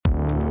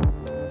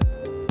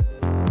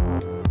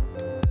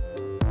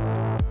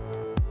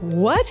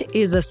What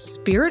is a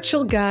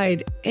spiritual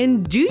guide,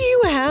 and do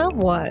you have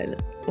one?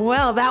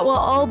 Well, that will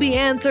all be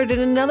answered in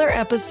another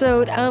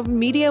episode of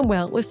Medium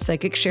Well with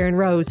Psychic Sharon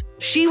Rose.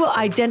 She will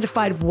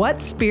identify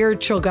what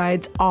spiritual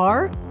guides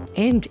are,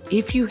 and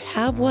if you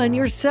have one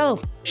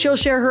yourself. She'll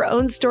share her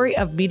own story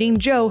of meeting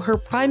Joe, her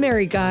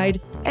primary guide,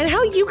 and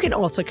how you can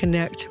also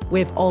connect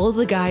with all of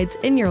the guides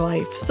in your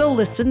life. So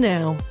listen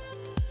now.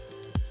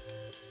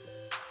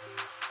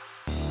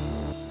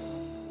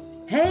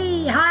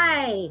 Hey,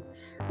 hi.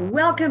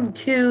 Welcome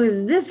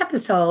to this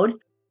episode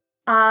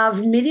of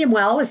Medium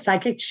Well with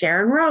Psychic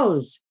Sharon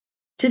Rose.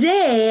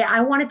 Today,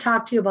 I want to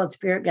talk to you about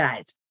spirit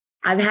guides.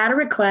 I've had a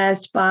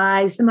request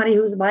by somebody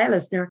who's a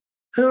listener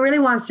who really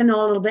wants to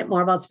know a little bit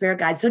more about spirit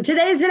guides. So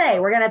today's the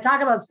day. We're going to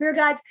talk about spirit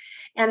guides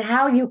and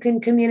how you can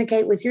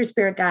communicate with your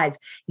spirit guides.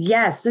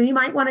 Yes, so you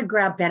might want to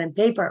grab pen and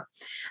paper.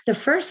 The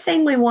first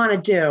thing we want to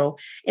do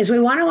is we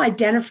want to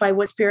identify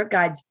what spirit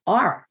guides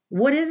are.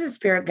 What is a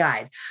spirit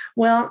guide?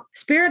 Well,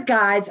 spirit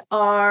guides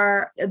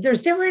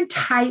there's different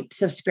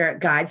types of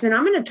spirit guides, and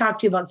I'm going to talk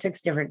to you about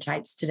 6 different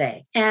types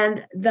today.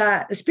 And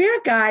the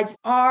spirit guides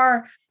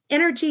are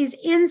energies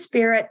in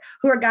spirit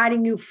who are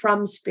guiding you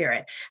from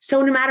spirit.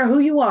 So no matter who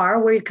you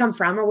are, where you come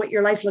from, or what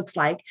your life looks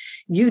like,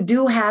 you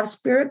do have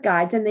spirit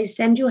guides and they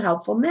send you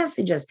helpful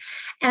messages.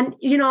 And,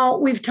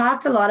 we've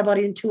talked a lot about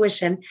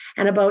intuition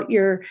and about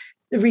your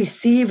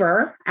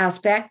receiver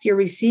aspect.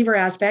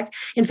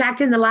 In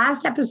fact, in the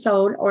last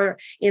episode or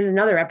in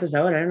another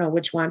episode, I don't know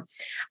which one,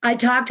 I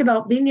talked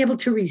about being able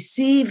to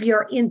receive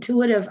your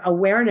intuitive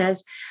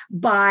awareness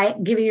by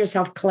giving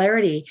yourself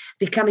clarity,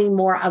 becoming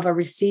more of a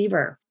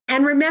receiver.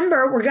 And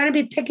remember, we're going to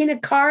be picking a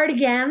card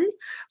again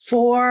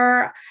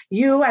for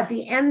you at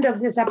the end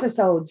of this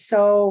episode.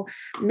 So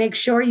make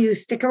sure you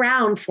stick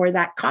around for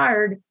that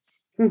card.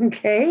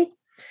 Okay.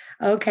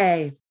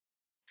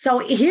 So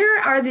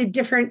here are the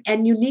different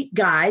and unique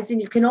guides,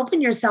 and you can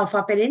open yourself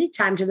up at any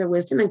time to their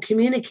wisdom and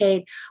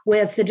communicate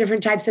with the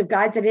different types of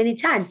guides at any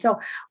time. So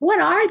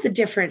what are the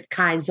different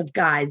kinds of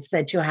guides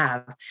that you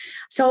have?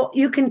 So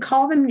you can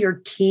call them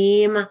your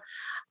team.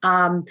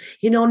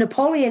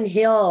 Napoleon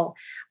Hill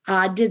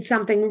did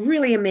something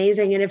really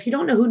amazing. And if you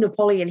don't know who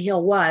Napoleon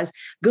Hill was,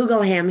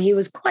 Google him. He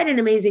was quite an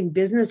amazing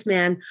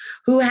businessman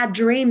who had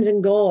dreams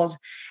and goals.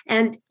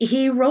 And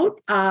he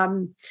wrote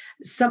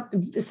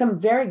some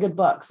very good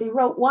books. He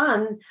wrote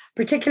one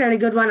particularly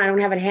good one. I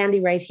don't have it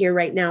handy right here,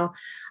 right now.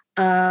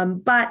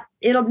 But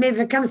maybe if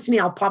it comes to me,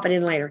 I'll pop it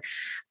in later.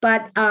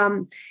 But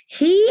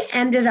he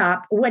ended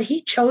up, what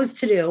he chose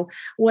to do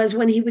was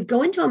when he would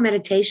go into a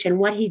meditation,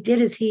 what he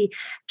did is he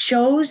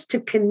chose to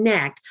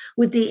connect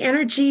with the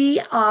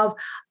energy of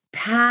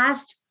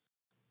past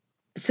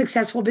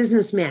successful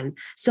businessmen.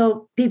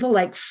 So people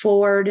like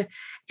Ford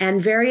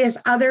and various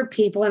other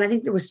people, and I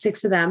think there was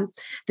 6 of them,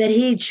 that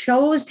he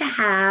chose to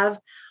have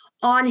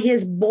on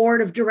his board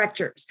of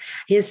directors,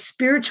 his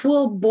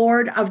spiritual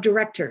board of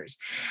directors.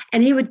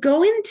 And he would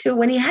go into,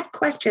 when he had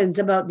questions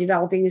about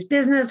developing his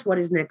business, what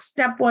his next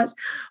step was,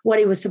 what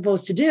he was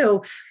supposed to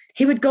do,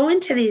 he would go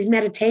into these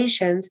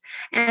meditations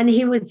and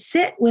he would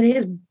sit with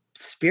his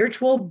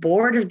spiritual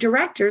board of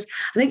directors.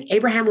 I think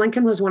Abraham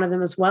Lincoln was one of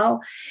them as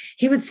well.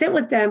 He would sit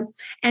with them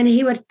and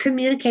he would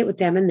communicate with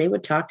them, and they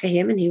would talk to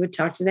him and he would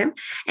talk to them.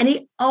 And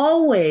he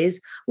always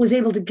was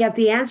able to get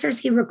the answers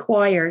he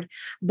required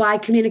by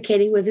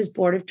communicating with his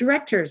board of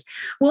directors.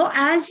 Well,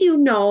 as you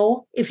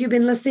know, if you've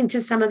been listening to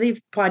some of the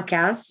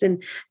podcasts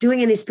and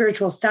doing any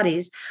spiritual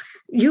studies,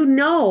 you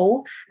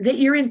know that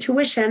your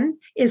intuition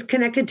is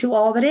connected to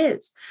all that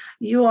is.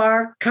 You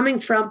are coming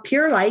from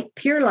pure light,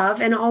 pure love,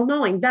 and all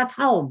knowing. That's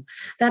home.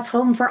 That's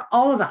home for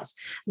all of us.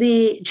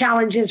 The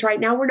challenge is right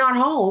now we're not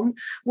home.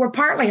 We're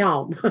partly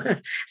home.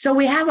 So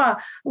we have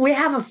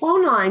a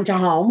phone line to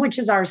home, which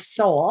is our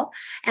soul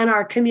and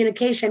our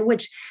communication,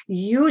 which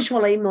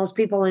usually most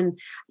people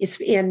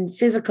in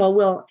physical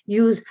will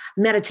use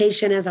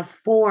meditation as a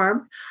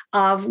form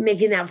of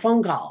making that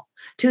phone call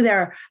to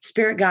their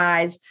spirit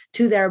guides,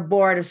 to their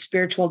board of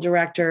spiritual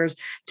directors,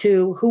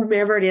 to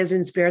whomever it is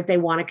in spirit they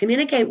want to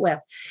communicate with.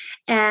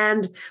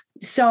 And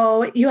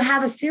so you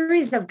have a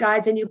series of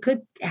guides and you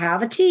could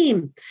have a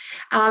team.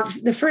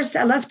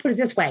 Let's put it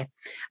this way.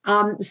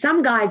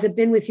 Some guides have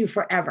been with you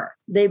forever.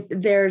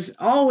 There's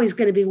always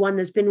going to be one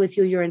that's been with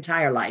you your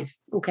entire life.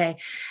 Okay.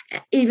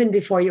 Even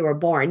before you were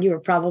born, you were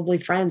probably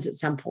friends at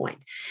some point.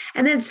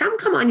 And then some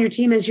come on your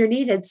team as you're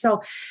needed.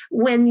 So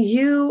when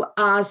you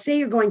say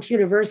you're going to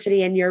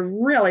university and you're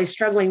really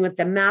struggling with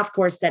the math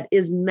course that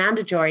is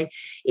mandatory,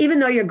 even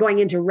though you're going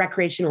into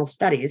recreational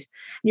studies,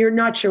 you're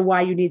not sure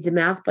why you need the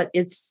math, but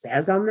it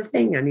says on the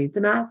thing, I need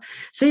the math.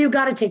 So you've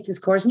got to take this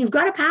course and you've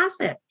got to pass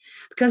it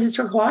because it's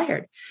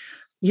required.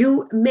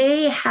 You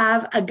may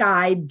have a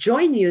guide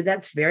join you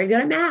that's very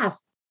good at math.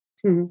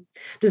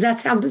 Does that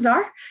sound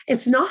bizarre?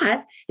 It's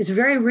not. It's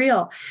very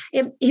real.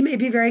 He may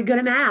be very good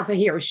at math,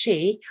 he or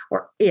she,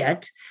 or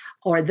it,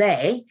 or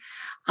they,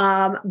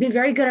 be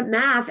very good at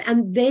math,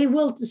 and they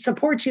will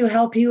support you,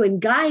 help you, and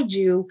guide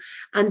you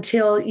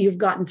until you've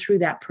gotten through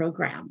that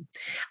program.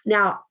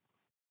 Now,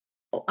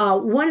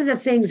 one of the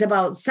things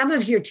about some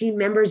of your team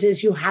members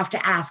is you have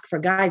to ask for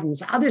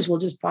guidance. Others will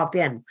just pop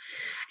in,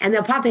 and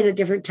they'll pop in at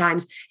different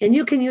times. And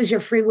you can use your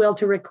free will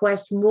to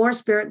request more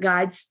spirit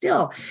guides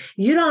still.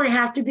 You don't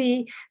have to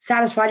be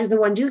satisfied with the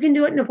ones. You can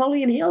do what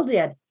Napoleon Hill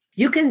did.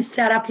 You can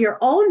set up your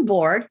own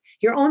board,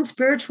 your own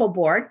spiritual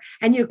board,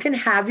 and you can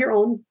have your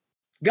own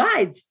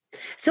guides.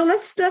 So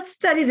let's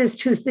study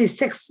these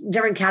 6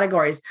 different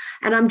categories.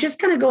 And I'm just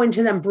going to go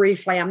into them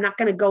briefly. I'm not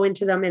going to go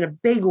into them in a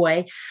big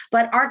way,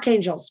 but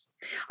archangels.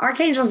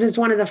 Archangels is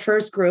one of the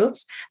first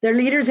groups. They're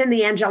leaders in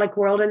the angelic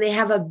world, and they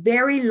have a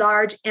very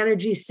large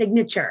energy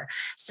signature.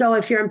 So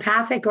if you're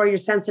empathic or you're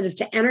sensitive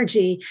to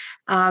energy,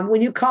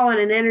 when you call on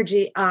an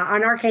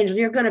archangel,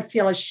 you're going to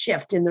feel a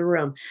shift in the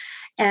room.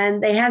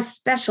 And they have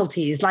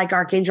specialties like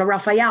Archangel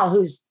Raphael,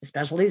 whose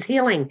specialty is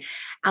healing,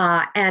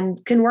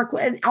 and can work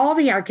with all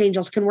the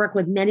archangels can work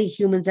with many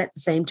humans at the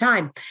same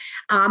time.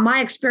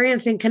 My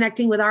experience in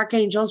connecting with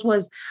archangels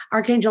was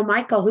Archangel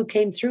Michael, who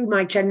came through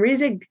my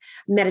Chenrezig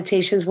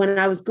meditations when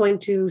I was going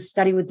to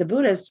study with the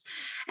Buddhists.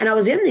 And I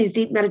was in these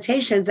deep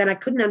meditations and I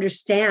couldn't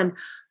understand.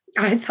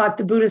 I thought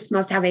the Buddhists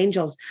must have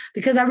angels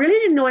because I really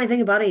didn't know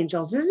anything about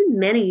angels. This is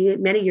many,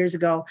 many years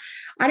ago.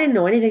 I didn't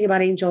know anything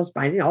about angels,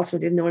 but I also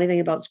didn't know anything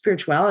about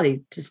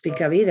spirituality to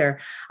speak of either.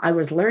 I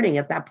was learning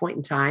at that point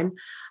in time,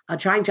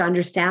 trying to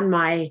understand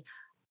my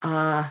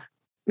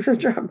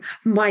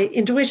my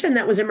intuition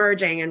that was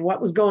emerging and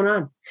what was going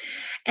on.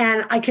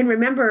 And I can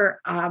remember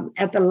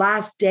at the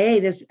last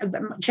day,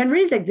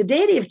 Chenrezig, the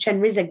deity of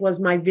Chenrezig was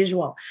my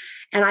visual.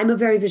 And I'm a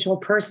very visual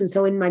person.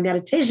 So in my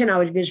meditation, I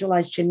would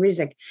visualize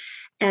Chenrezig.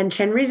 And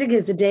Chenrezig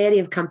is the deity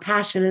of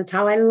compassion. It's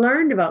how I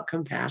learned about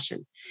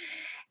compassion.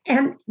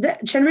 And the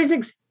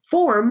Chenrezig's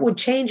form would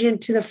change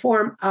into the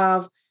form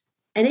of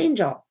an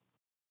angel.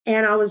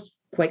 And I was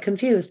quite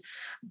confused.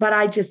 But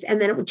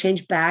and then it would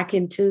change back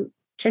into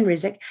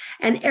Chenrezig.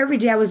 And every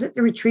day I was at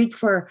the retreat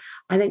for,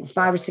 I think,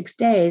 5 or 6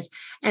 days.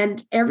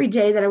 And every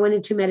day that I went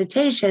into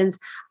meditations,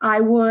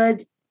 it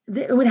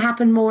would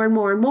happen more and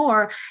more and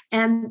more.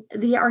 And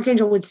the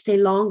archangel would stay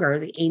longer,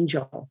 the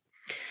angel.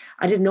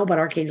 I didn't know about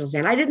archangels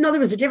then. I didn't know there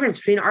was a difference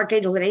between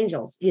archangels and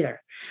angels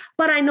either.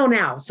 But I know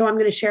now, so I'm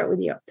going to share it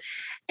with you.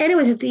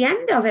 Anyways, at the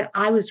end of it,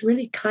 I was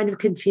really kind of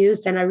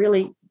confused and I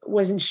really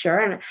wasn't sure.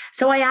 And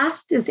so I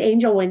asked this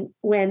angel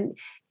when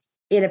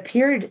it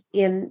appeared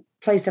in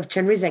place of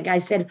Chenrezig, I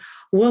said,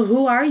 well,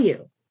 who are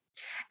you?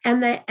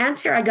 And the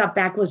answer I got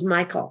back was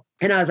Michael.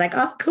 And I was like,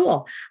 oh,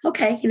 cool.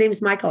 Okay, your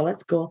name's Michael.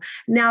 That's cool.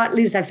 Now, at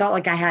least I felt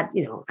like I had,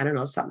 I don't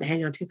know, something to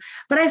hang on to.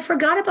 But I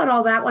forgot about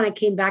all that when I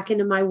came back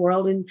into my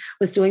world and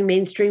was doing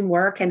mainstream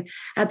work. And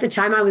at the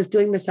time I was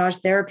doing massage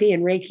therapy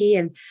and Reiki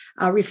and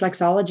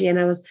reflexology. And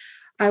I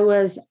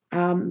was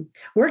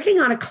working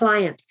on a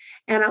client.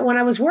 And when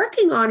I was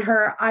working on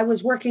her, I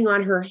was working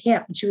on her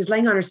hip. She was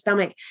laying on her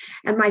stomach.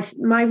 And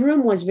my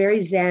room was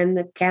very zen.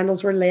 The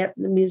candles were lit.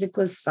 The music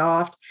was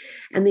soft.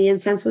 And the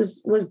incense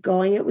was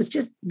going. It was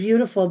just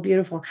beautiful,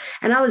 beautiful.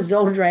 And I was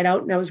zoned right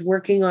out. And I was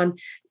working on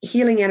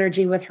healing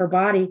energy with her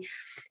body.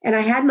 And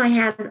I had my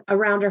hand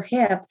around her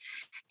hip.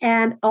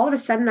 And all of a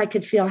sudden, I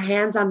could feel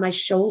hands on my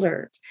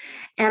shoulders.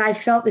 And I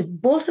felt this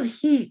bolt of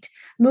heat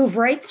move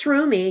right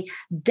through me,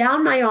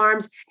 down my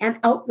arms, and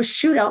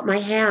shoot out my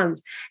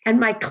hands. And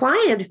my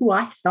client, who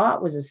I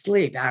thought was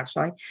asleep,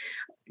 actually,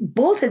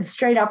 bolted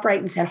straight upright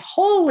and said,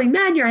 holy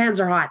man, your hands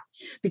are hot.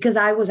 Because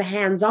I was a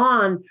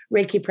hands-on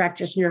Reiki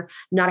practitioner,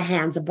 not a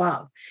hands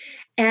above.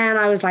 And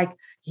I was like,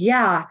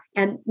 yeah.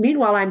 And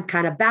meanwhile, I'm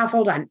kind of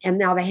baffled. And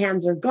now the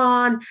hands are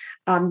gone.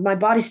 My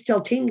body's still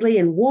tingly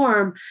and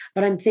warm,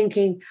 but I'm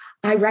thinking,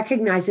 I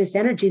recognize this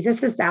energy.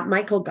 This is that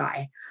Michael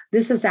guy.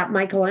 This is that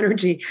Michael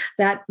energy,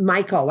 that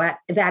Michael,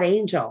 that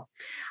angel.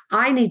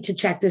 I need to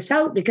check this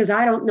out because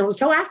I don't know.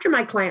 So after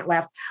my client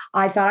left,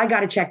 I thought I got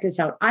to check this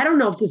out. I don't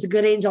know if this is a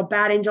good angel,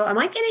 bad angel. Am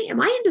I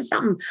into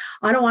something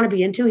I don't want to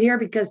be into here?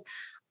 Because,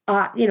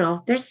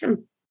 there's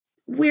some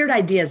weird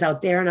ideas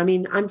out there. And I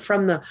mean, I'm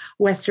from the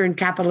Western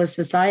capitalist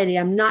society.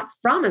 I'm not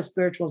from a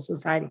spiritual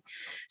society.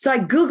 So I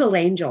Googled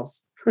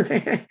angels,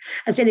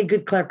 as any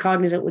good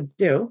claircognizant would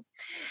do.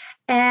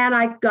 And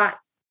I got,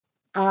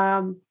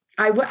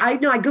 I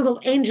Googled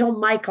Angel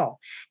Michael.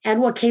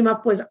 And what came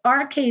up was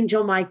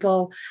Archangel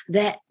Michael,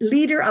 the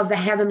leader of the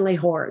heavenly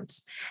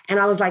hordes. And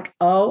I was like,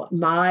 oh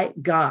my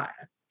God.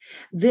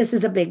 This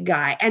is a big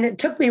guy. And it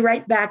took me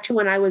right back to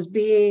when I was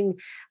being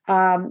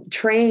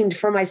trained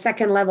for my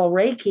 2nd level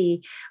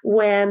Reiki,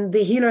 when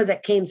the healer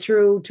that came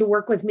through to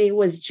work with me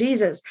was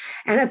Jesus.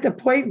 And at the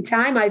point in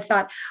time, I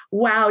thought,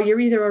 wow, you're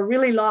either a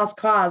really lost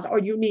cause or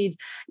you need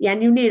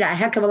a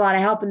heck of a lot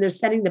of help and they're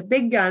sending the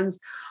big guns,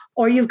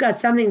 or you've got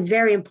something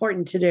very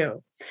important to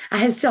do.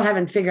 I still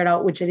haven't figured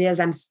out which it is.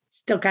 I'm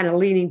still kind of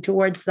leaning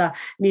towards the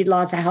need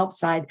lots of help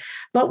side.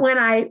 But when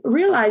I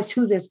realized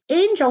who this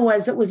angel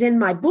was that was in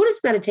my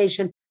Buddhist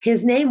meditation,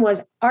 his name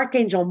was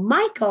Archangel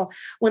Michael.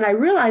 When I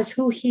realized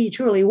who he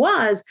truly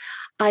was,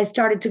 I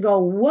started to go,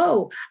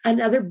 whoa,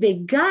 another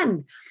big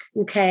gun.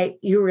 Okay,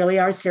 you really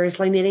are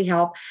seriously needing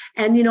help.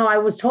 And, I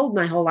was told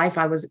my whole life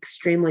I was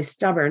extremely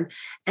stubborn.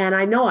 And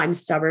I know I'm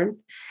stubborn.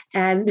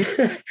 And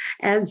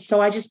and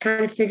so I just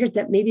kind of figured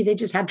that maybe they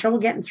just had trouble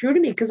getting through to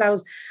me because I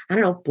was, I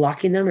don't know,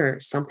 blocking them or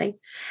something.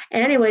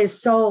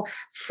 Anyways, so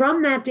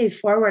from that day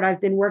forward,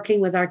 I've been working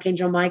with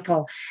Archangel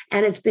Michael,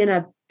 and it's been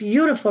a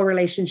beautiful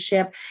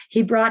relationship.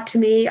 He brought to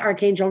me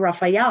Archangel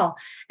Raphael,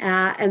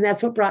 and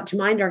that's what brought to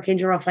mind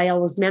Archangel Raphael,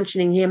 was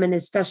mentioning him and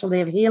his specialty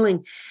of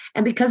healing.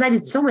 And because I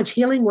did so much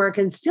healing work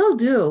and still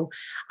do,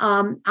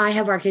 I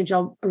have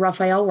Archangel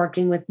Raphael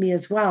working with me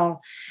as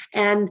well.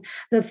 And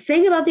the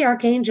thing about the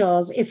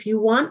archangels, if you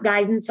want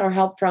guidance or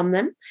help from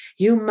them,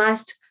 you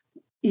must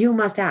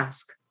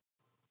ask.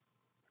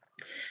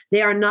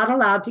 They are not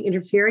allowed to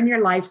interfere in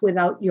your life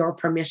without your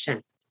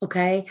permission.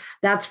 Okay,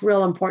 that's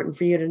real important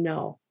for you to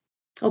know.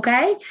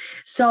 Okay,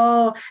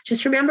 so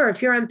just remember,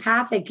 if you're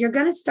empathic, you're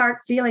going to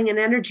start feeling an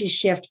energy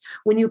shift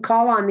when you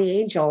call on the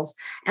angels.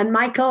 And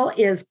Michael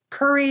is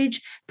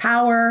courage,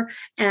 power,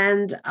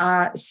 and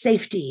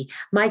safety.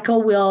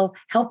 Michael will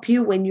help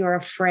you when you're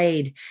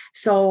afraid.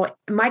 So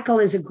Michael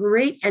is a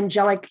great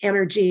angelic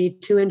energy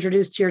to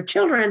introduce to your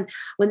children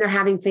when they're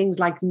having things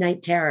like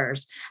night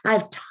terrors. I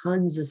have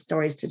tons of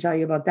stories to tell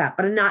you about that,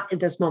 but not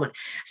at this moment.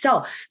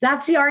 So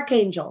that's the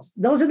archangels.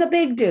 Those are the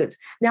big dudes.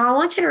 Now, I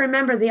want you to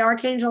remember the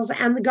archangels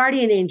and the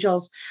guardian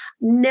angels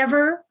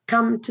never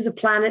come to the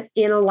planet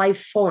in a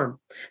life form.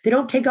 They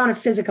don't take on a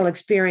physical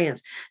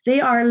experience. They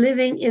are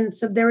living in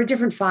they're a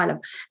different phylum.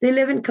 They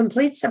live in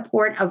complete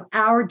support of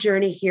our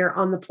journey here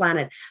on the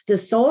planet. The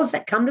souls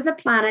that come to the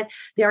planet,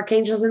 the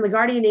archangels and the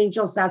guardian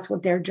angels, that's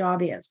what their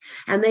job is.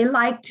 And they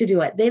like to do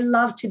it. They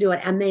love to do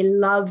it. And they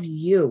love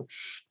you.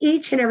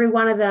 Each and every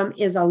one of them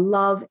is a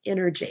love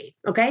energy.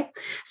 Okay.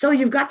 So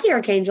you've got the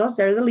archangels.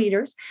 They're the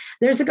leaders.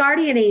 There's the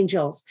guardian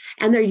angels,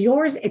 and they're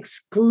yours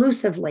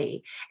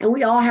exclusively. And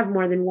we all have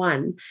more than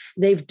one.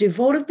 They've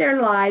devoted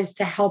their lives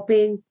to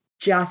helping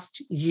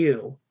just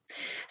you.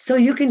 So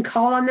you can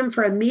call on them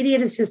for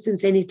immediate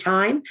assistance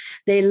anytime.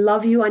 They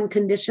love you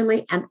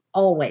unconditionally and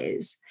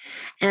always.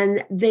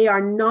 And they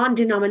are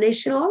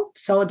non-denominational.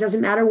 So it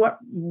doesn't matter what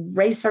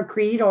race or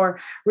creed or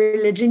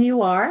religion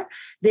you are.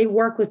 They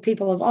work with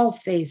people of all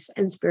faiths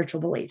and spiritual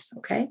beliefs.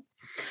 Okay.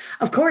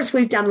 Of course,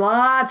 we've done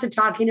lots of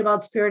talking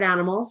about spirit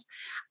animals.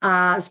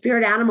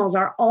 Spirit animals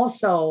are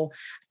also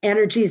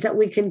energies that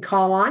we can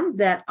call on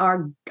that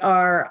are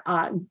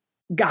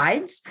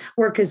guides,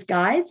 work as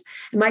guides.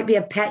 It might be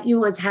a pet you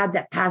once had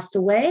that passed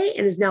away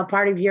and is now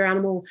part of your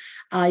animal,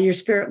 your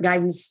spirit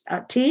guidance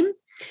team.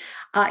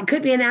 It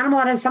could be an animal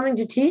that has something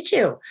to teach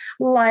you.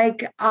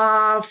 Like,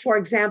 for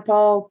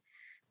example,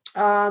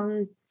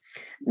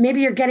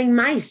 maybe you're getting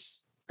mice.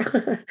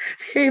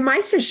 Maybe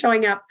mice are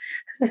showing up.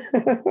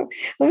 Let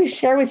me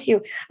share with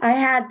you. I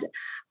had,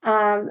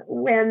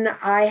 when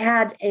I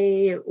had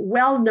a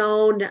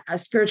well-known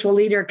spiritual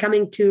leader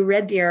coming to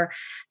Red Deer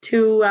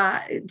to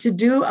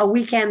do a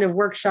weekend of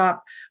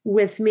workshop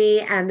with me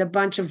and a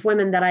bunch of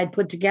women that I'd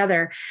put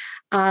together.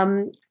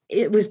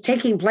 It was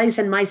taking place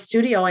in my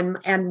studio,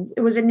 and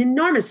it was an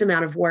enormous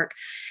amount of work.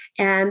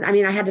 And I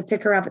mean, I had to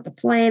pick her up at the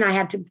plane. I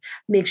had to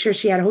make sure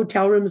she had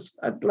hotel rooms,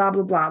 blah,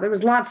 blah, blah. There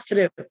was lots to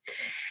do.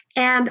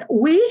 And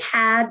we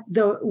had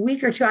the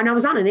week or two, and I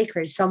was on an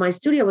acreage. So my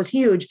studio was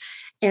huge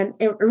and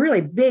a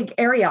really big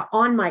area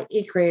on my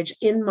acreage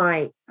in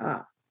my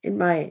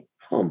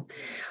home.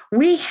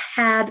 We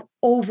had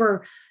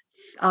over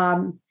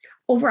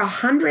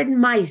 100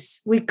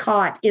 mice we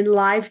caught in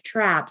live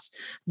traps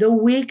the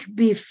week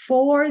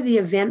before the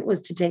event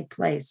was to take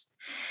place.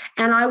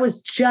 And I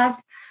was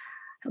just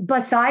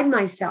beside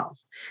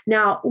myself.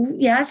 Now,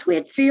 yes, we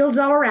had fields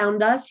all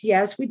around us.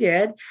 Yes, we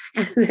did.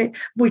 And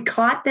we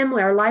caught them.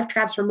 Our live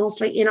traps were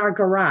mostly in our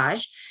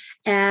garage.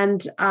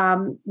 And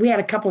we had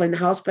a couple in the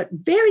house, but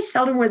very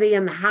seldom were they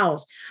in the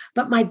house.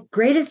 But my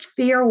greatest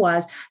fear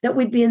was that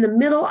we'd be in the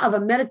middle of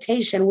a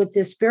meditation with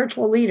this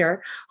spiritual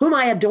leader whom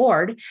I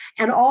adored.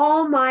 And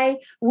all my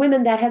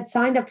women that had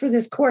signed up for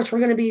this course were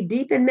going to be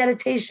deep in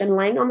meditation,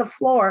 laying on the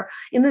floor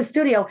in the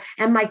studio.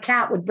 And my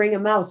cat would bring a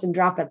mouse and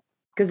drop it,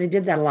 because they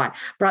did that a lot,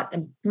 brought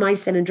the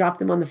mice in and dropped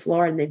them on the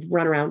floor, and they'd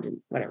run around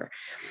and whatever.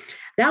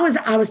 I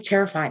was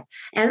terrified.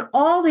 And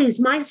all these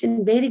mice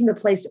invading the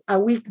place a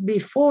week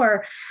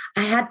before,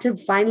 I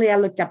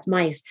looked up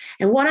mice.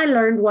 And what I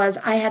learned was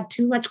I had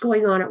too much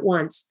going on at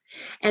once.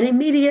 And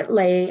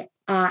immediately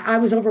I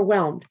was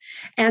overwhelmed.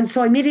 And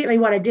so immediately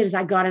what I did is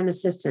I got an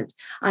assistant.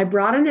 I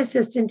brought an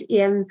assistant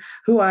in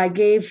who I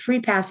gave free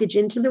passage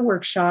into the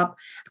workshop,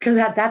 because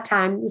at that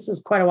time, this was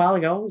quite a while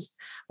ago, it was,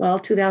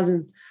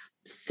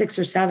 2006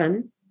 or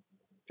 7,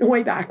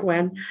 way back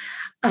when,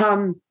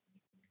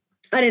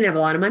 I didn't have a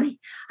lot of money.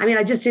 I mean,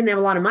 I just didn't have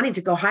a lot of money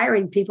to go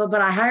hiring people, but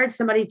I hired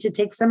somebody to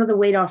take some of the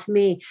weight off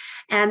me.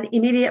 And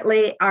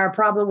immediately our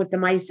problem with the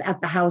mice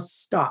at the house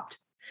stopped.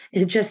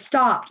 It just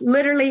stopped,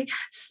 literally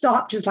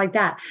stopped just like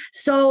that.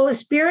 So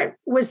Spirit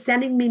was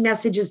sending me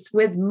messages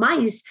with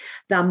mice.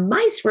 The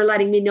mice were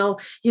letting me know,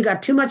 you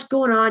got too much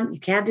going on. You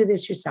can't do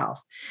this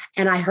yourself.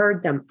 And I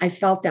heard them. I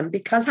felt them.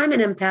 Because I'm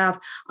an empath,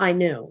 I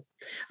knew.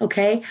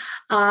 Okay.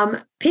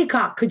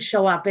 Peacock could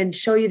show up and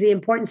show you the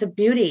importance of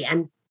beauty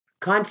and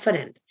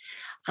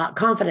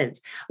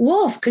confidence.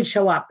 Wolf could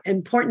show up,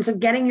 importance of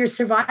getting your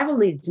survival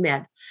needs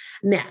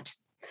met.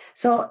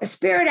 So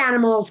spirit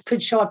animals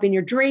could show up in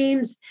your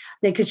dreams.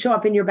 They could show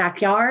up in your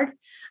backyard.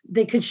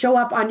 They could show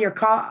up on your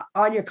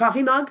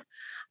coffee mug.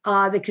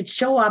 They could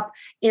show up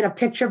in a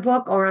picture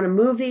book or on a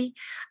movie.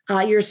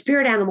 Your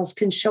spirit animals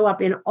can show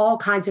up in all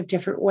kinds of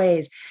different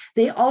ways.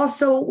 They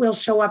also will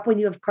show up when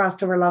you have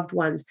crossed over loved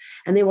ones,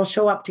 and they will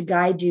show up to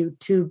guide you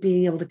to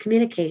being able to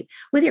communicate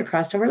with your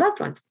crossed over loved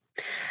ones.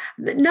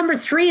 Number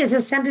 3 is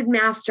ascended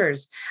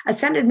masters.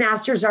 Ascended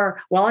masters are,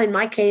 well, in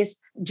my case,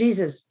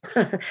 Jesus.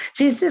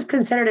 Jesus is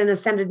considered an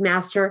ascended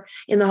master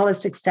in the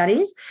holistic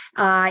studies.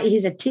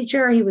 He's a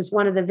teacher. He was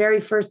one of the very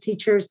first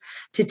teachers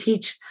to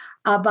teach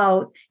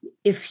about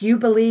if you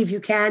believe you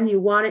can, you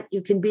want it,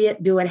 you can be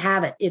it, do it,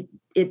 have it.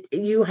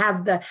 You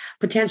have the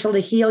potential to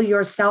heal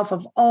yourself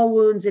of all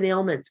wounds and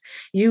ailments.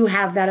 You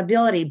have that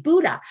ability.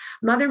 Buddha,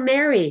 Mother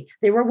Mary,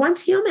 they were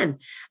once human.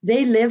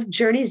 They lived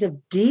journeys of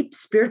deep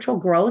spiritual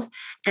growth,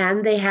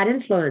 and they had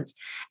influence.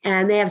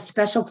 And they have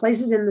special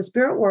places in the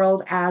spirit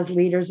world as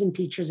leaders and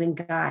teachers and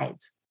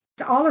guides.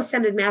 All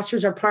ascended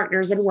masters are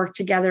partners and work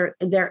together.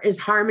 There is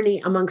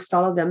harmony amongst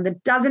all of them.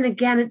 It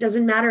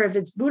doesn't matter if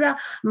it's Buddha,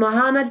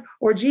 Muhammad,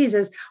 or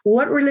Jesus,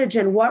 what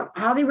religion,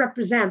 how they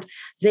represent.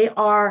 They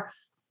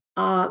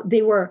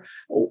were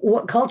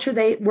what culture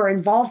they were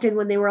involved in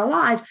when they were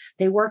alive.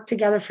 They work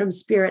together from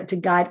spirit to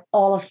guide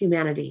all of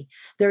humanity.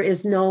 There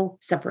is no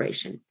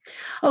separation.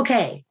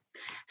 Okay.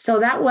 So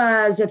that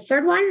was the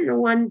third one.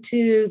 1,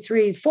 2,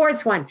 3,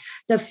 fourth one.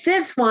 The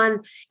fifth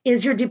one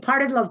is your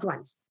departed loved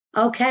ones.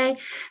 Okay.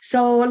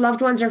 So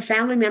loved ones are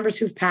family members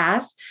who've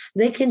passed.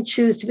 They can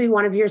choose to be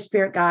one of your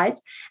spirit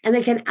guides, and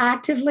they can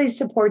actively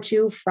support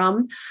you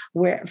from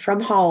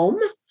home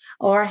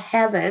or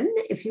heaven,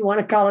 if you want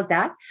to call it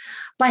that,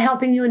 by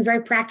helping you in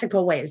very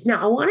practical ways.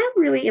 Now, I want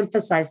to really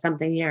emphasize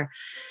something here.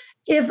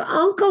 If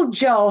Uncle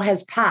Joe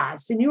has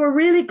passed and you were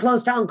really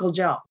close to Uncle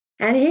Joe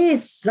and he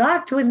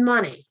sucked with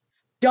money,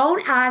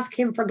 don't ask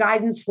him for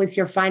guidance with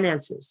your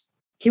finances.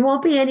 He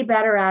won't be any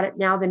better at it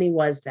now than he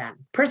was then.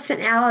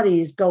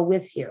 Personalities go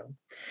with you.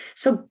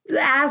 So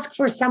ask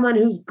for someone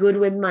who's good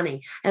with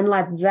money and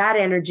let that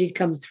energy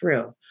come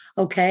through.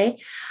 Okay.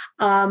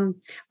 But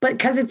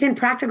because it's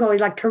impractical,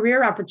 like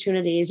career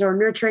opportunities or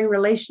nurturing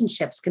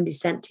relationships can be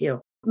sent to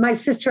you. My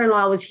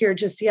sister-in-law was here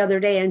just the other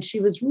day, and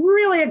she was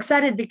really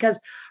excited because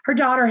her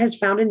daughter has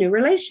found a new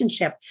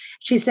relationship.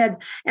 She said,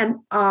 and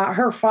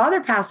her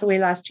father passed away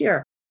last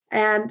year.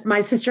 And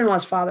my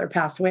sister-in-law's father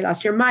passed away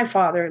last year, my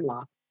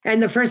father-in-law.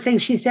 And the first thing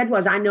she said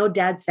was, I know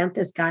Dad sent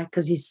this guy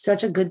because he's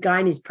such a good guy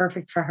and he's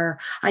perfect for her.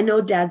 I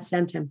know Dad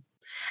sent him.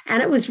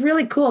 And it was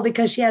really cool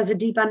because she has a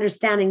deep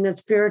understanding that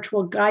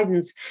spiritual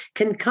guidance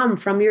can come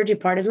from your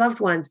departed loved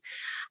ones.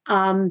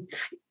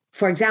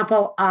 For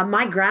example,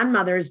 my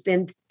grandmother has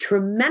been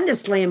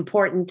tremendously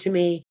important to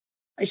me.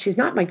 She's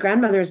not my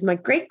grandmother, it's my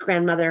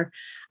great-grandmother,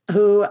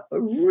 who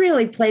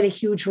really played a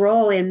huge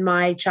role in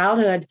my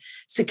childhood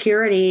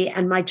security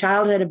and my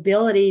childhood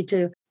ability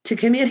to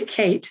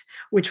communicate,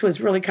 which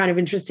was really kind of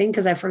interesting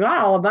because I forgot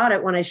all about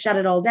it when I shut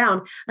it all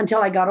down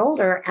until I got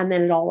older, and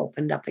then it all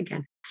opened up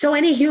again. So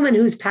any human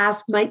who's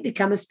passed might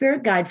become a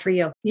spirit guide for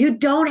you. You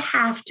don't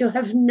have to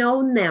have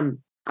known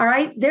them. All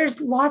right.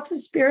 There's lots of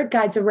spirit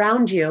guides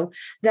around you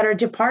that are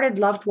departed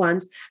loved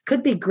ones.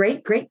 Could be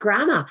great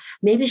grandma.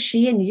 Maybe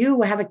she and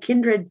you have a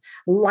kindred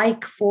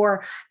like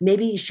for,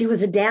 maybe she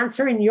was a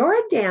dancer and you're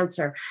a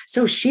dancer.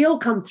 So she'll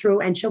come through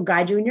and she'll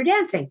guide you in your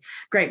dancing.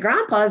 Great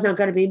grandpa is not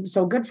going to be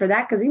so good for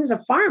that because he was a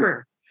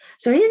farmer.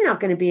 So he's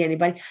not going to be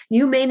anybody.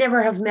 You may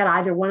never have met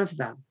either one of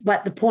them,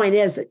 but the point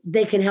is that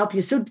they can help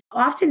you. So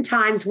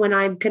oftentimes when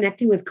I'm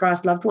connecting with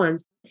crossed loved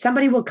ones,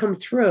 somebody will come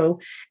through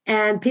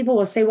and people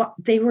will say, well,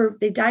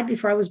 they died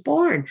before I was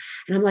born.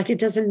 And I'm like, it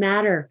doesn't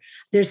matter.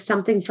 There's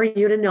something for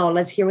you to know.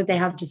 Let's hear what they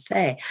have to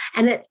say.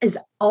 And it is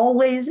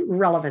always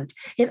relevant.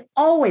 It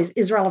always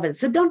is relevant.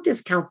 So don't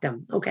discount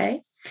them.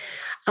 Okay.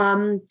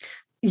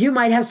 You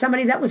might have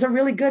somebody that was a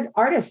really good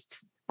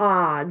artist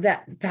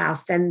that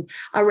passed and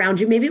around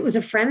you. Maybe it was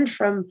a friend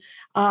from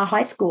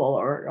high school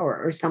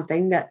or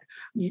something that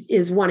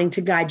is wanting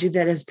to guide you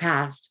that has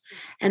passed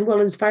and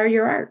will inspire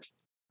your art.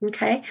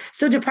 Okay.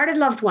 So departed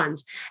loved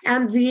ones.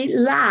 And the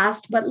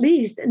last, but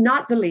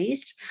not the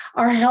least,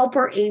 are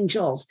helper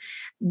angels.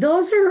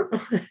 Those are,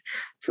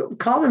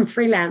 call them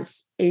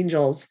freelance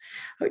angels,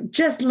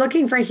 just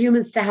looking for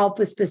humans to help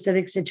with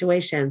specific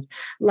situations,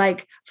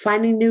 like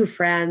finding new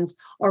friends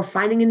or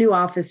finding a new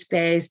office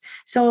space.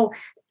 So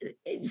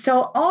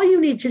all you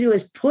need to do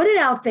is put it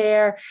out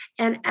there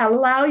and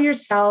allow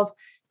yourself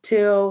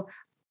to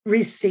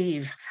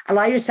receive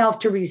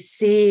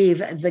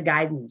the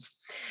guidance.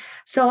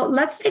 So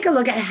let's take a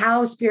look at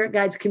how spirit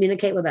guides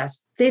communicate with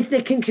us. They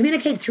can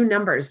communicate through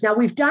numbers. Now,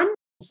 we've done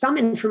some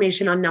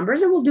information on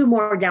numbers, and we'll do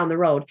more down the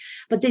road,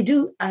 but they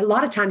do a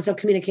lot of times they'll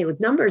communicate with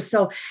numbers.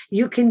 So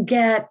you can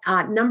get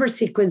number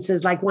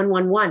sequences like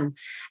 111,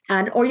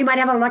 or you might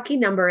have a lucky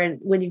number, and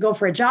when you go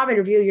for a job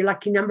interview, your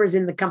lucky number is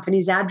in the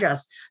company's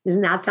address.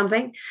 Isn't that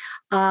something?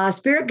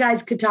 Spirit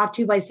guides could talk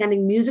to you by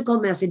sending musical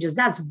messages.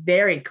 That's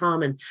very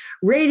common.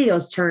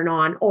 Radios turn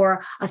on,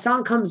 or a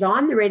song comes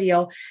on the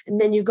radio, and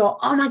then you go,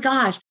 oh my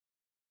gosh.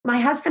 My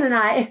husband and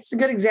I, it's a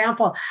good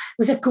example. It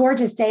was a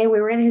gorgeous day.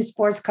 We were in his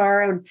sports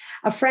car, and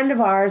a friend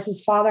of ours,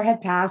 his father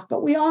had passed,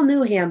 but we all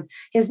knew him.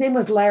 His name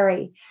was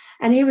Larry,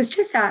 and he was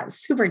just a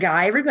super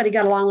guy. Everybody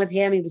got along with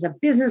him. He was a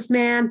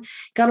businessman,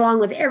 got along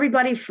with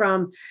everybody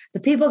from the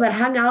people that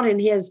hung out in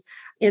his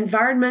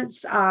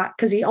environments,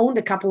 because he owned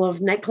a couple of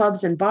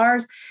nightclubs and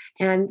bars,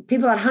 and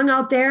people that hung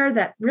out there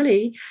that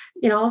really,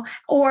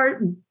 or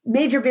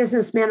major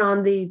businessmen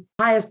on the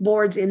highest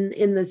boards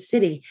in the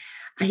city.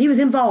 He was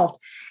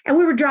involved. And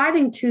we were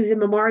driving to the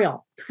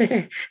memorial.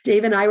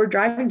 Dave and I were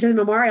driving to the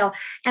memorial,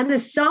 and the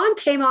song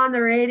came on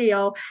the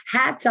radio,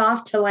 Hats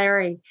Off to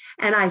Larry.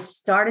 And I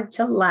started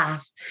to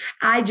laugh.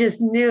 I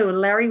just knew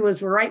Larry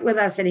was right with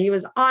us, and he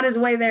was on his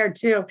way there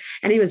too.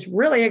 And he was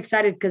really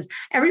excited because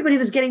everybody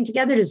was getting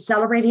together to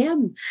celebrate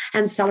him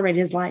and celebrate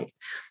his life.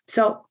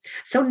 So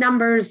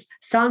numbers,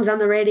 songs on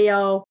the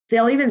radio,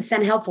 they'll even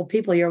send helpful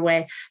people your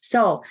way.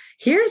 So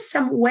here's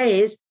some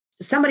ways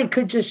somebody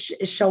could just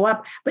show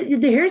up, but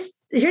here's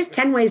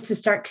 10 ways to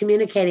start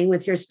communicating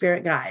with your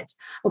spirit guides.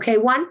 Okay,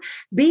 1,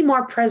 be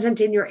more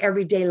present in your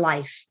everyday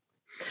life.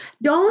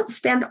 Don't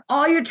spend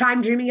all your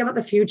time dreaming about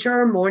the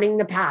future or mourning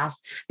the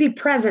past. Be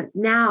present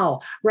now,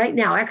 right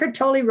now. Eckhart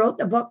Tolle wrote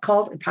the book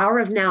called The Power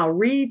of Now.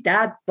 Read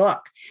that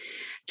book.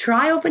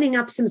 Try opening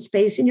up some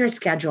space in your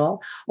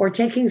schedule or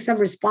taking some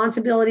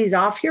responsibilities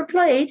off your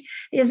plate.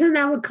 Isn't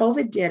that what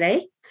COVID did,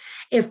 eh?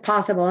 If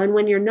possible. And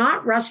when you're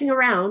not rushing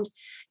around,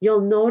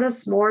 you'll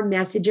notice more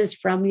messages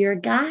from your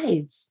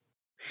guides.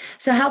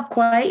 So help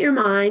quiet your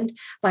mind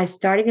by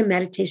starting a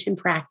meditation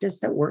practice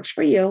that works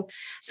for you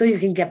so you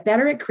can get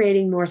better at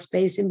creating more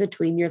space in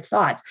between your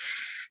thoughts.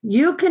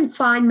 You can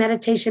find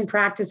meditation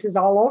practices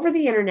all over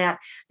the internet.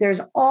 There's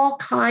all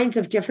kinds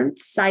of different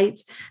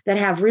sites that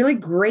have really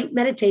great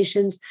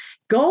meditations.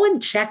 Go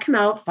and check them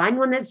out. Find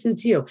one that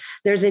suits you.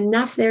 There's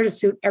enough there to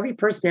suit every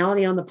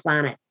personality on the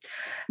planet.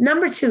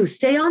 Number 2,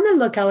 stay on the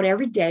lookout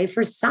every day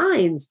for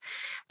signs.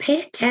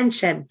 Pay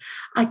attention.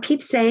 I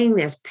keep saying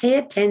this, pay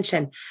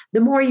attention.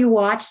 The more you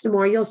watch, the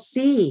more you'll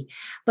see.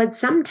 But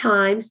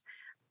sometimes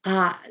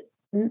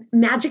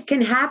magic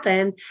can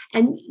happen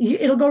and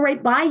it'll go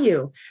right by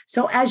you.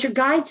 So as your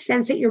guides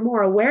sense it, you're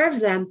more aware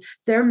of them,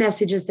 their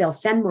messages, they'll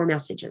send more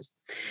messages.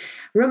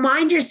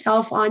 Remind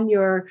yourself on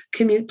your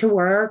commute to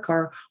work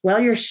or while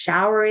you're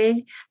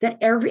showering that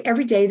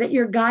every day that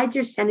your guides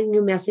are sending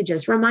you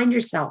messages. Remind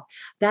yourself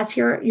that's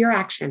your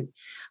action.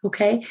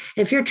 Okay.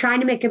 If you're trying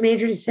to make a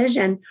major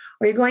decision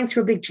or you're going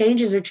through big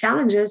changes or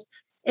challenges,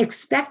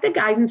 expect the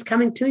guidance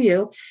coming to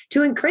you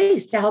to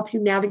increase to help you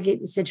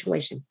navigate the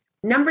situation.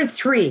 Number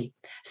 3,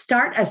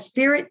 start a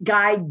spirit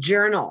guide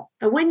journal.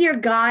 And when your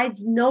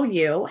guides know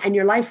you and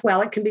your life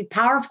well, it can be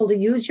powerful to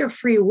use your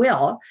free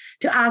will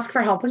to ask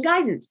for help and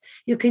guidance.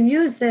 You can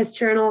use this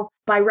journal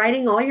by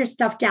writing all your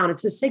stuff down.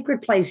 It's a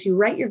sacred place. You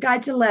write your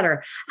guides a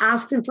letter,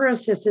 ask them for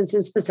assistance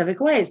in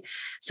specific ways.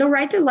 So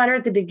write the letter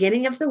at the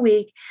beginning of the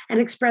week and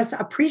express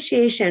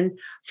appreciation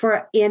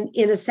for in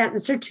a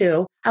sentence or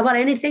two about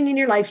anything in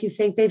your life you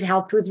think they've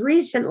helped with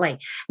recently.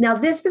 Now,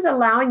 this is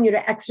allowing you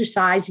to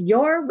exercise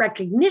your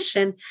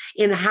recognition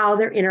in how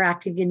they're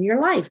interacting in your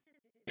life.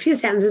 A few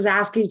sentences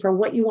asking for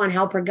what you want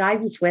help or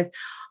guidance with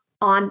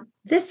on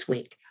this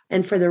week.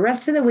 And for the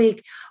rest of the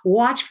week,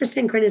 watch for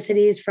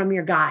synchronicities from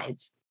your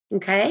guides.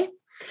 Okay.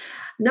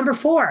 Number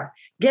 4,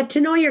 get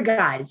to know your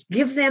guides.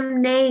 Give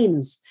them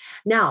names.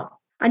 Now,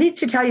 I need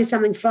to tell you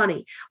something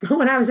funny.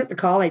 When I was at the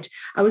college,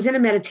 I was in a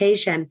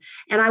meditation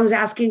and I was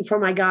asking for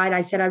my guide.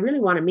 I said, I really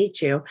want to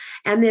meet you.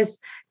 And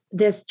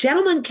this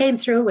gentleman came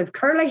through with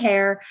curly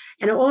hair,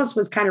 and it almost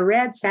was kind of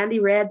red, sandy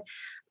red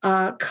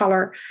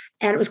color.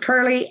 And it was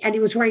curly, and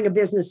he was wearing a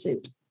business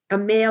suit, a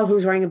male who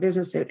was wearing a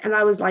business suit. And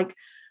I was like,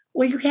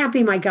 well, you can't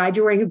be my guide.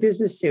 You're wearing a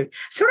business suit.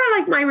 Sort of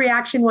like my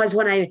reaction was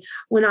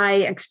when I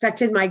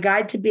expected my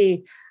guide to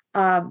be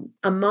a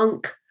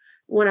monk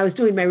when I was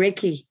doing my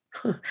Reiki.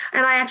 And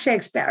I actually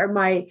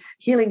my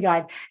healing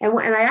guide. And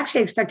I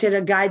actually expected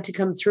a guide to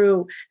come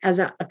through as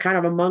a kind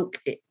of a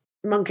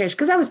monkish,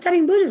 because I was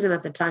studying Buddhism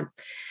at the time.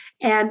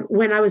 And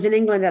when I was in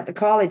England at the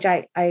college,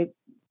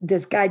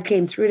 this guide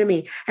came through to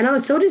me, and I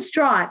was so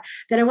distraught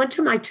that I went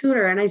to my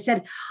tutor and I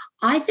said,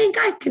 I think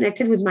I've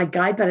connected with my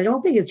guide, but I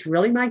don't think it's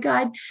really my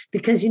guide,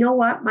 because you know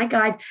what? My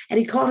guide, and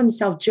he called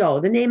himself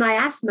Joe. The name I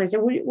asked him, I said,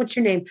 what's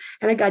your name?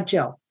 And I got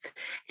Joe.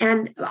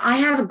 And I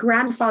have a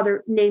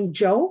grandfather named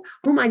Joe,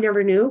 whom I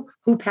never knew,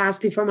 who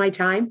passed before my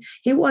time.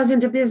 He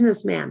wasn't a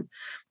businessman.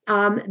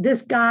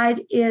 This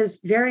guide is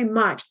very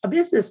much a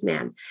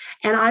businessman.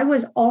 And I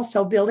was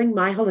also building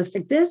my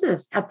holistic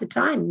business at the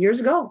time, years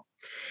ago.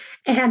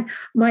 And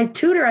my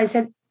tutor, I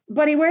said,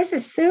 but he wears a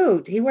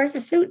suit. He wears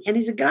a suit and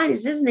he's a guy. And he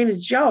says his name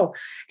is Joe.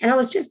 And I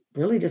was just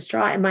really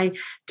distraught. And my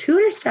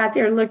tutor sat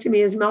there and looked at me.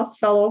 His mouth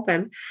fell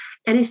open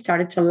and he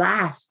started to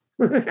laugh.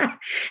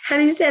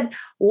 And he said,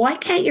 why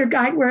can't your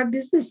guide wear a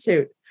business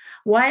suit?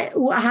 How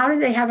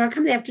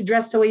come they have to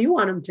dress the way you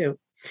want them to?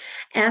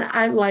 And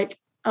I'm like,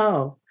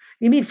 oh,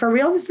 you mean for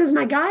real? This is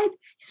my guide?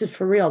 He said,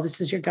 for real,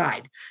 this is your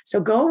guide. So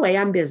go away.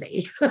 I'm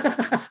busy.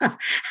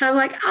 I'm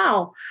like,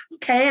 oh,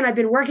 okay. And I've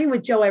been working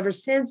with Joe ever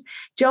since.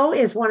 Joe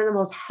is one of the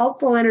most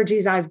helpful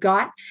energies I've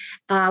got,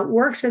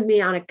 works with me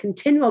on a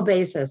continual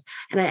basis.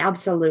 And I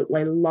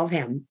absolutely love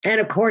him.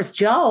 And of course,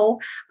 Joe,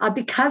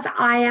 because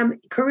I am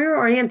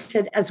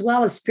career-oriented as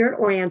well as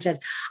spirit-oriented,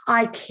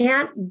 I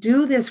can't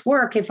do this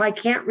work if I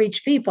can't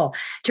reach people.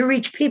 To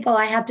reach people,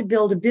 I had to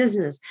build a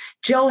business.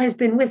 Joe has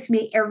been with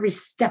me every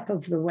step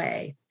of the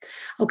way.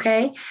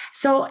 Okay.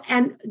 So,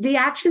 and the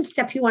action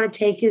step you want to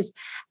take is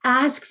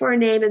ask for a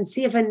name and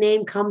see if a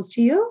name comes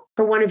to you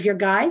for one of your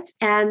guides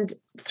and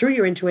through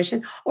your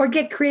intuition, or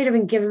get creative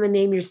and give them a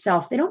name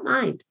yourself. They don't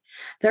mind.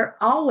 They're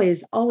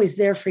always, always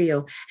there for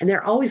you. And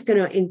they're always going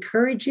to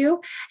encourage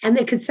you. And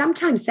they could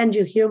sometimes send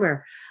you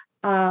humor.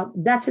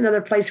 That's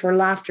another place where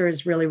laughter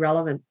is really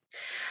relevant.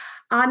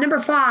 Number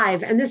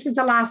 5, and this is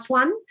the last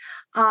one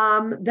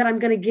that I'm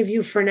going to give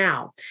you for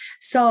now.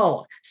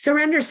 So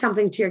surrender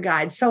something to your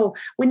guide. So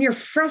when you're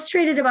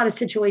frustrated about a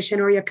situation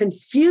or you're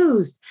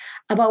confused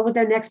about what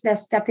their next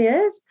best step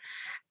is,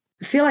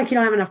 feel like you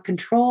don't have enough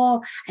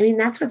control. I mean,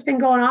 that's what's been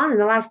going on in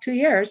the last 2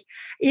 years.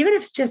 Even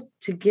if it's just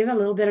to give a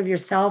little bit of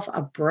yourself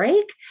a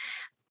break,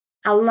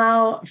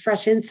 allow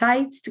fresh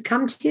insights to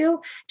come to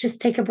you.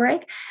 Just take a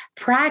break.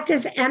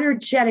 Practice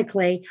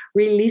energetically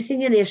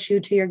releasing an issue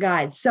to your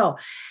guides. So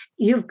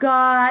you've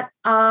got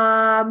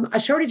a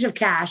shortage of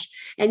cash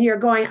and you're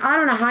going, I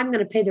don't know how I'm going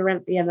to pay the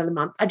rent at the end of the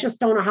month. I just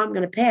don't know how I'm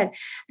going to pay it.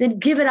 Then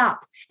give it up.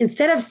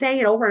 Instead of saying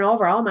it over and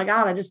over, oh my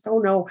God, I just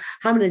don't know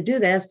how I'm going to do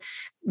this.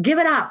 Give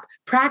it up.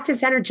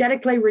 Practice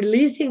energetically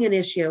releasing an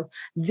issue,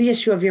 the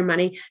issue of your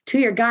money, to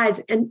your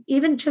guides, and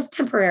even just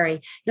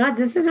temporary. You know what?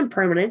 This isn't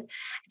permanent.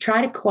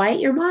 Try to quiet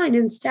your mind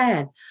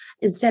instead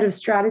of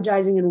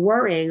strategizing and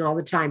worrying all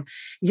the time.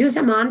 Use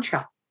a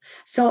mantra.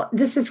 So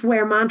this is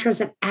where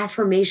mantras and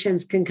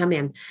affirmations can come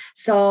in.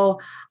 So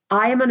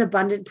I am an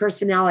abundant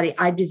personality.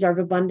 I deserve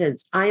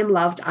abundance. I am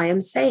loved. I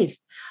am safe.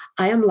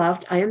 I am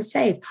loved. I am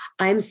safe.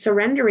 I am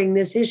surrendering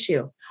this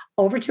issue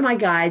over to my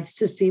guides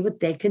to see what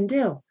they can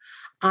do.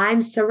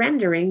 I'm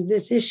surrendering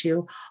this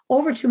issue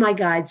over to my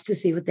guides to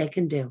see what they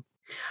can do.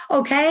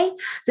 Okay,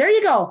 there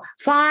you go.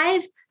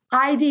 5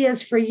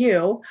 ideas for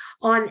you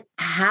on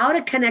how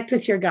to connect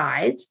with your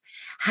guides,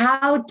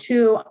 how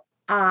to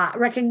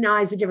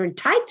recognize the different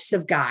types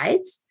of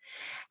guides,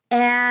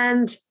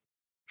 and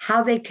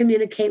how they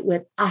communicate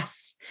with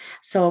us.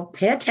 So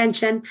pay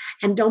attention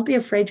and don't be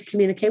afraid to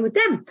communicate with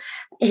them.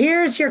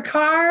 Here's your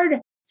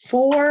card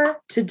for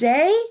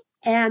today.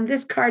 And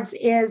this card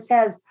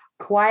says,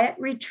 Quiet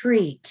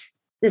Retreat.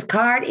 This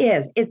card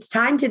is, it's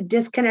time to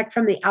disconnect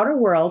from the outer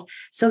world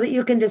so that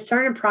you can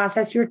discern and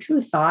process your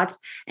true thoughts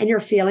and your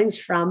feelings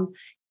from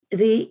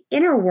the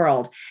inner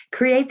world.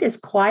 Create this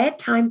quiet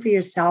time for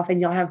yourself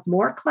and you'll have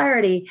more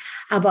clarity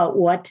about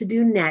what to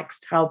do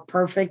next. How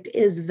perfect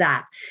is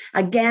that?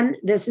 Again,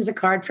 this is a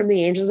card from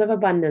the Angels of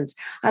Abundance.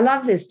 I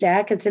love this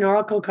deck. It's an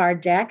oracle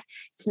card deck.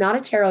 It's not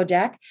a tarot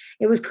deck.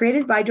 It was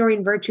created by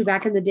Doreen Virtue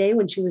back in the day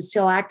when she was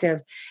still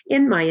active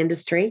in my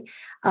industry.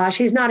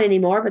 She's not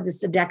anymore, but this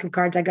is a deck of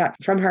cards I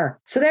got from her.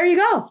 So there you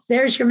go.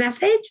 There's your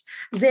message.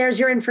 There's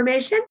your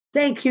information.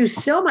 Thank you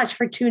so much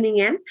for tuning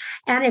in.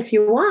 And if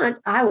you want,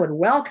 I would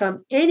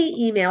welcome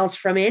any emails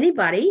from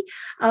anybody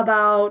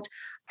about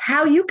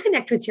how you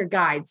connect with your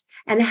guides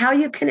and how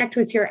you connect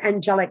with your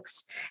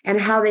angelics and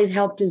how they've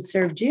helped and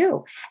served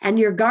you. And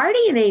your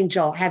guardian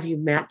angel, have you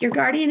met your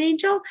guardian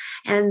angel?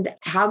 And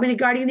how many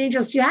guardian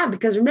angels do you have?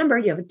 Because remember,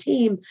 you have a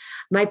team.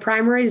 My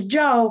primary is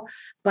Joe,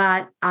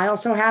 but I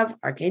also have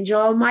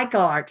Archangel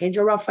Michael,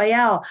 Archangel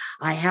Raphael.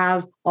 I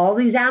have all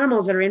these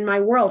animals that are in my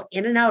world,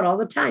 in and out all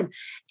the time.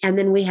 And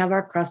then we have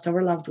our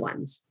crossover loved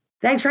ones.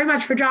 Thanks very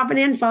much for dropping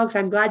in, folks.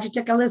 I'm glad you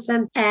took a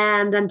listen.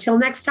 And until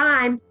next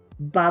time,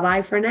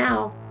 bye-bye for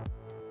now.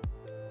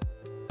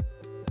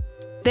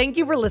 Thank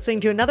you for listening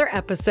to another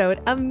episode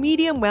of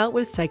Medium Well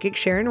with Psychic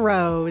Sharon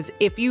Rose.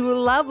 If you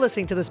love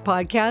listening to this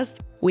podcast,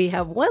 we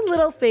have one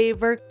little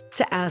favor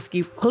to ask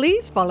you.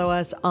 Please follow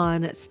us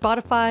on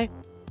Spotify,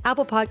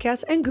 Apple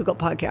Podcasts, and Google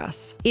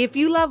Podcasts. If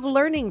you love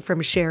learning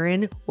from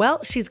Sharon,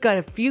 well, she's got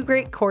a few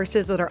great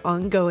courses that are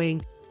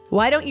ongoing.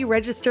 Why don't you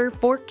register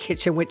for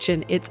Kitchen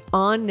Witchin'? It's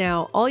on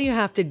now. All you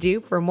have to do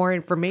for more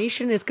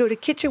information is go to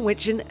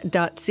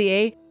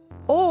kitchenwitchin.ca.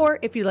 Or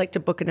if you'd like to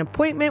book an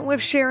appointment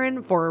with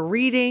Sharon for a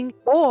reading,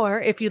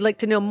 or if you'd like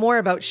to know more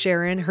about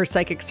Sharon, her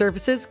psychic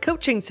services,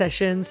 coaching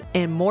sessions,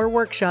 and more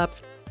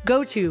workshops,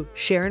 go to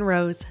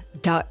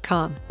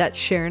SharonRose.com. That's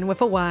Sharon with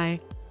a Y.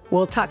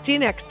 We'll talk to you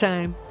next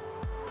time.